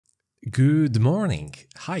Good morning!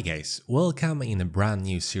 Hi guys, welcome in a brand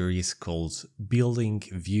new series called Building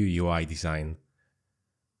Vue UI Design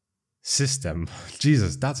System.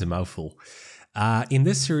 Jesus, that's a mouthful. In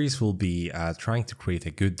this series, we'll be trying to create a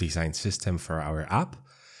good design system for our app,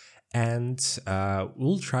 and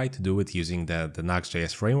we'll try to do it using the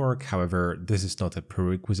Nuxt.js framework. However, this is not a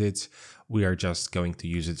prerequisite. We are just going to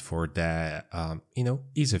use it for the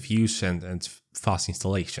ease of use and fast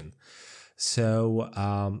installation. So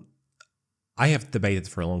I have debated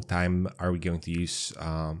for a long time, are we going to use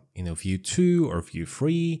Vue 2 or Vue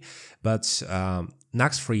 3? But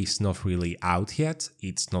Nuxt 3 is not really out yet.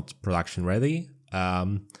 It's not production ready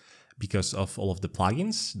because of all of the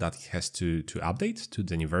plugins that it has to update to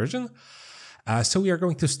the new version. So we are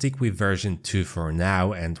going to stick with version 2 for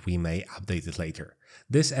now, and we may update it later.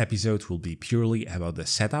 This episode will be purely about the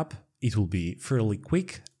setup. It will be fairly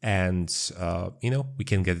quick, and we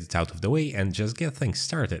can get it out of the way and just get things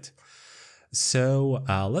started. So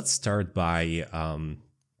let's start by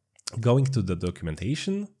going to the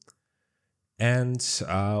documentation, and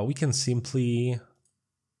we can simply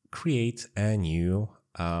create a new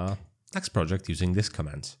Nuxt project using this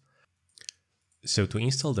command. So to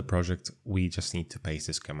install the project, we just need to paste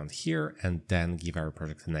this command here and then give our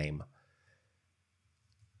project a name.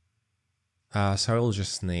 So I will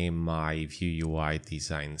just name my Vue UI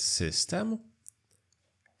Design System,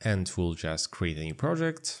 and we'll just create a new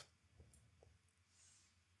project.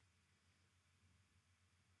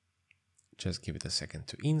 Just give it a second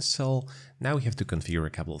to install. Now we have to configure a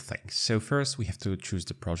couple of things. So first we have to choose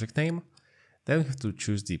the project name. Then we have to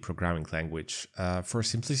choose the programming language. For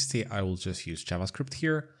simplicity, I will just use JavaScript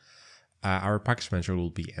here. Our package manager will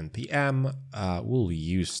be npm. We'll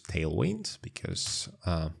use Tailwind because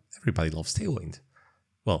everybody loves Tailwind.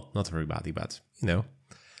 Well, not everybody, but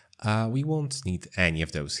we won't need any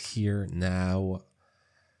of those here now.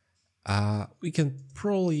 We can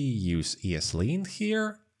probably use ESLint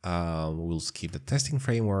here. We'll skip the testing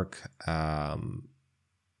framework.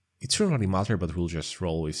 It shouldn't really matter, but we'll just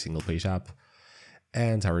roll with single page app.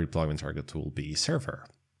 And our deployment target will be server.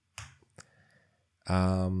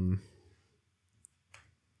 So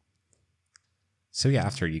yeah,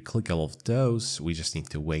 after you click all of those, we just need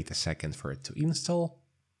to wait a second for it to install.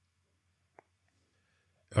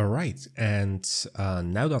 All right, and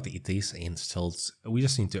now that it is installed, we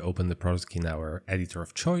just need to open the project in our editor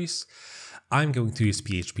of choice. I'm going to use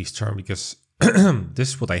PHP Storm because this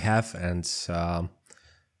is what I have, and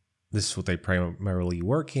this is what I primarily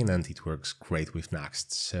work in, and it works great with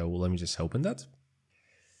Nuxt. So let me just open that.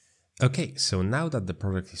 Okay, so now that the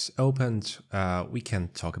project is opened, we can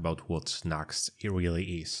talk about what Nuxt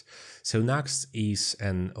really is. So Nuxt is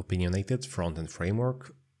an opinionated front-end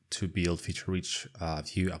framework to build feature-rich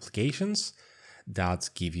Vue applications that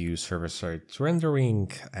give you server-side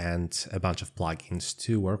rendering and a bunch of plugins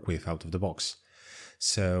to work with out of the box.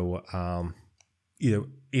 So,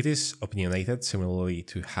 it is opinionated similarly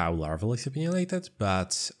to how Laravel is opinionated,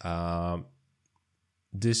 but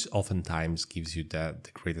this oftentimes gives you the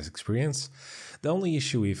greatest experience. The only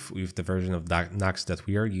issue with the version of Nuxt that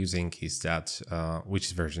we are using is that, which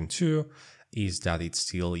is version 2, is that it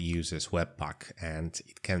still uses Webpack, and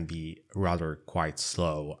it can be rather quite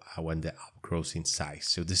slow when the app grows in size.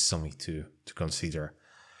 So this is something to consider.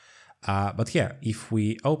 But yeah, if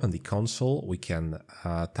we open the console, we can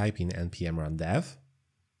type in npm run dev.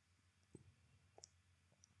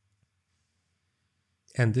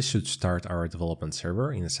 And this should start our development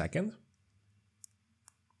server in a second.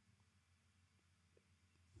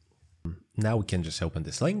 Now we can just open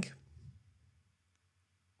this link.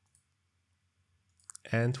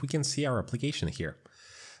 And we can see our application here.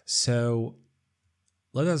 So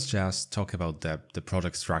let us just talk about the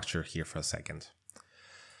project structure here for a second.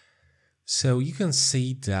 So you can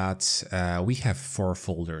see that we have 4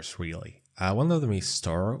 folders really. One of them is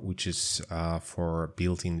store, which is for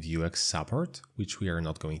built-in Vuex support, which we are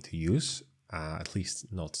not going to use, at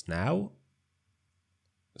least not now.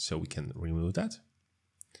 So we can remove that.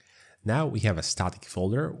 Now we have a static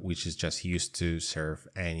folder, which is just used to serve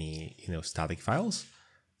any static files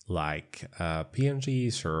like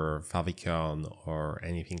PNGs or favicon or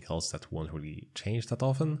anything else that won't really change that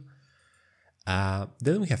often.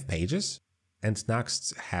 Then we have pages, and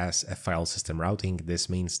Nuxt has a file system routing. This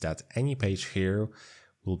means that any page here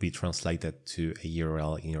will be translated to a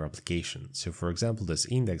URL in your application. So for example, this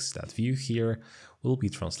index.vue here will be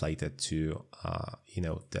translated to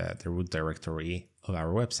the root directory of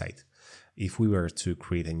our website. If we were to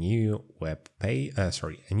create a new a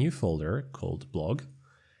new folder called blog,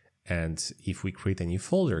 and if we create a new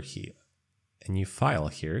folder here, a new file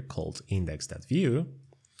here called index.vue,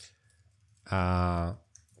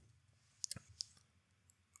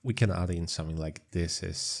 we can add in something like this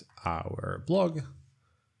is our blog.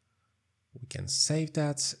 We can save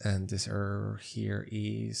that, and this error here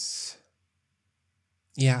is,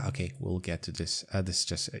 yeah, okay, we'll get to this. This is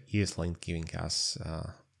just an ESLint giving us,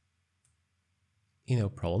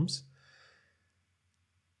 problems.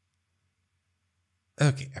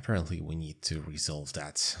 Okay, apparently we need to resolve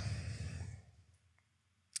that.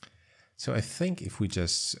 So I think if we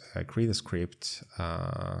just create a script,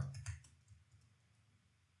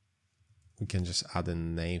 we can just add a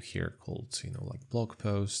name here called, like blog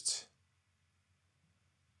post.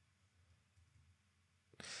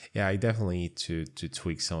 Yeah, I definitely need to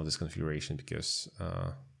tweak some of this configuration because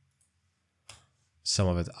some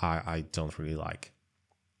of it I don't really like.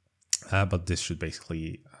 But this should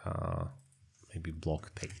basically maybe blog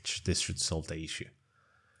page. This should solve the issue.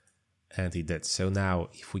 And it did. So now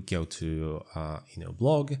if we go to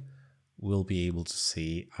blog, we'll be able to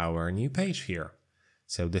see our new page here.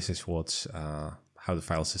 So this is what how the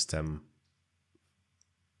file system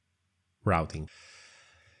routing.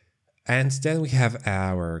 And then we have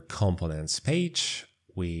our components page,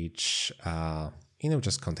 which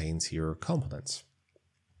just contains your components.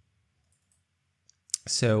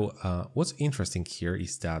 So what's interesting here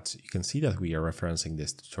is that you can see that we are referencing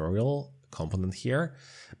this tutorial component here,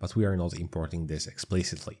 but we are not importing this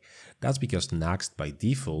explicitly. That's because Nuxt by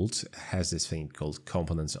default has this thing called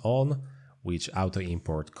components on, which auto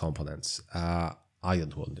import components. I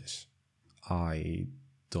don't want this. I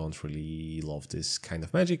don't really love this kind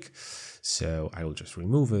of magic, so I will just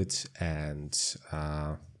remove it, and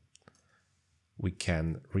we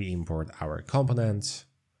can re-import our component,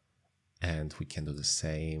 and we can do the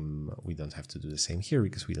same. We don't have to do the same here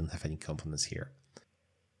because we don't have any components here.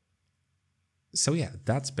 So yeah,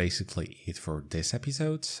 that's basically it for this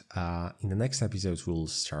episode. In the next episode, we'll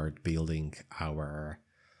start building our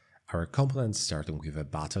components, starting with a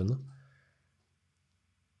button,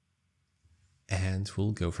 and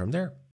we'll go from there.